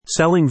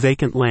Selling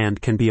vacant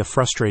land can be a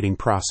frustrating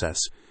process.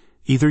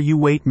 Either you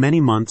wait many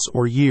months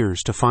or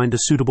years to find a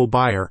suitable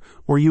buyer,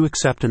 or you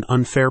accept an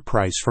unfair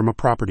price from a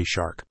property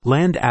shark.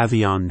 Land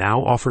Avion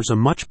now offers a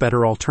much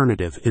better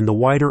alternative in the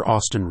wider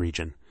Austin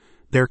region.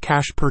 Their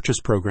cash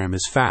purchase program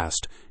is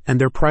fast, and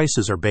their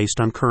prices are based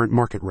on current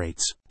market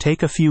rates.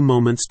 Take a few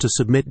moments to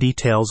submit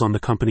details on the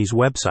company's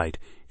website,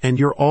 and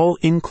your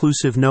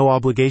all-inclusive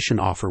no-obligation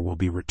offer will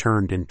be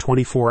returned in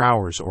 24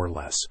 hours or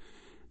less.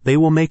 They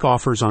will make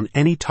offers on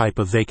any type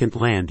of vacant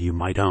land you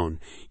might own,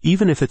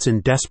 even if it's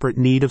in desperate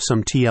need of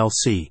some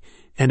TLC,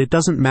 and it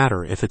doesn't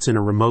matter if it's in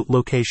a remote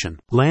location.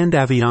 Land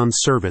Avion's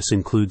service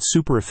includes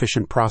super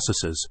efficient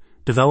processes,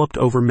 developed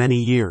over many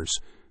years,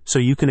 so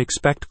you can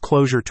expect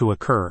closure to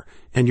occur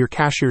and your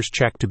cashier's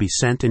check to be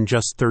sent in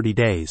just 30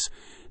 days.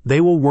 They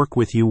will work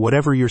with you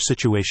whatever your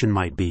situation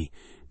might be,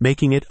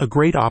 making it a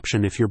great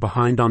option if you're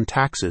behind on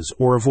taxes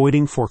or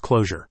avoiding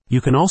foreclosure. You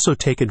can also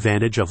take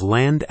advantage of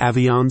Land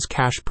Avion's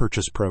cash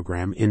purchase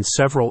program in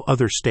several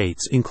other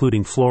states,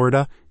 including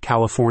Florida,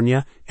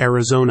 California,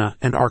 Arizona,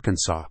 and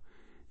Arkansas.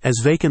 As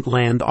vacant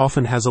land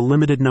often has a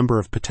limited number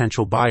of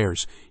potential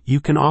buyers, you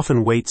can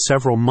often wait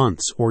several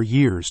months or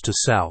years to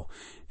sell,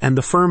 and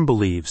the firm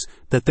believes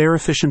that their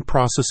efficient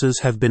processes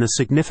have been a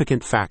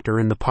significant factor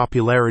in the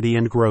popularity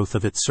and growth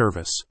of its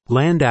service.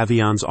 Land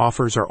Avion's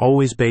offers are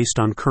always based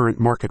on current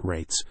market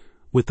rates,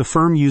 with the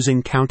firm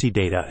using county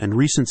data and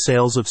recent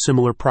sales of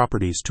similar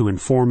properties to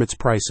inform its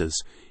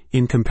prices.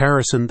 In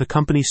comparison, the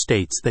company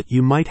states that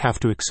you might have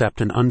to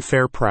accept an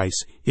unfair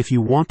price if you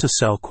want to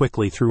sell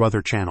quickly through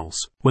other channels.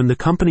 When the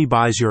company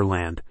buys your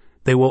land,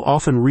 they will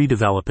often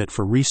redevelop it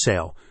for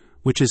resale,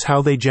 which is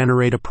how they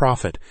generate a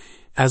profit.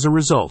 As a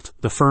result,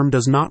 the firm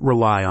does not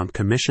rely on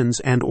commissions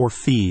and/or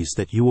fees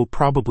that you will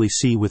probably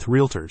see with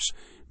realtors,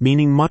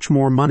 meaning much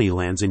more money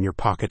lands in your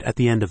pocket at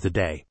the end of the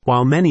day.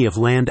 While many of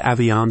Land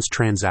Avion's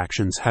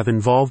transactions have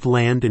involved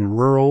land in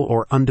rural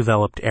or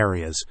undeveloped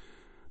areas,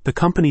 the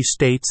company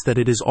states that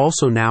it is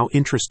also now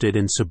interested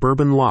in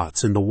suburban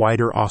lots in the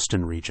wider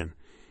Austin region.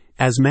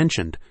 As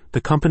mentioned,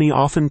 the company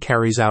often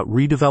carries out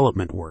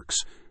redevelopment works,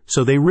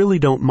 so they really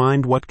don't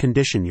mind what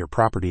condition your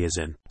property is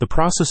in. The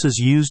processes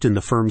used in the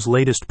firm's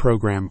latest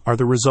program are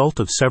the result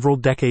of several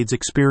decades'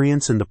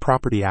 experience in the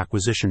property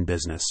acquisition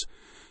business.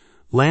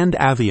 Land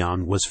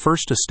Avion was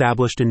first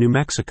established in New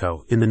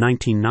Mexico in the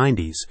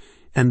 1990s,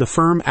 and the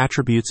firm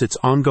attributes its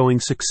ongoing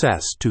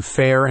success to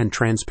fair and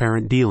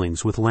transparent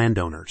dealings with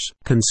landowners.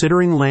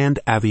 Considering Land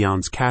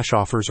Avion's cash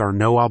offers are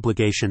no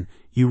obligation,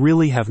 you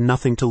really have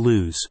nothing to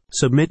lose.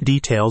 Submit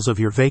details of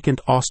your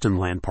vacant Austin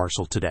land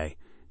parcel today.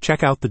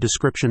 Check out the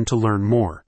description to learn more.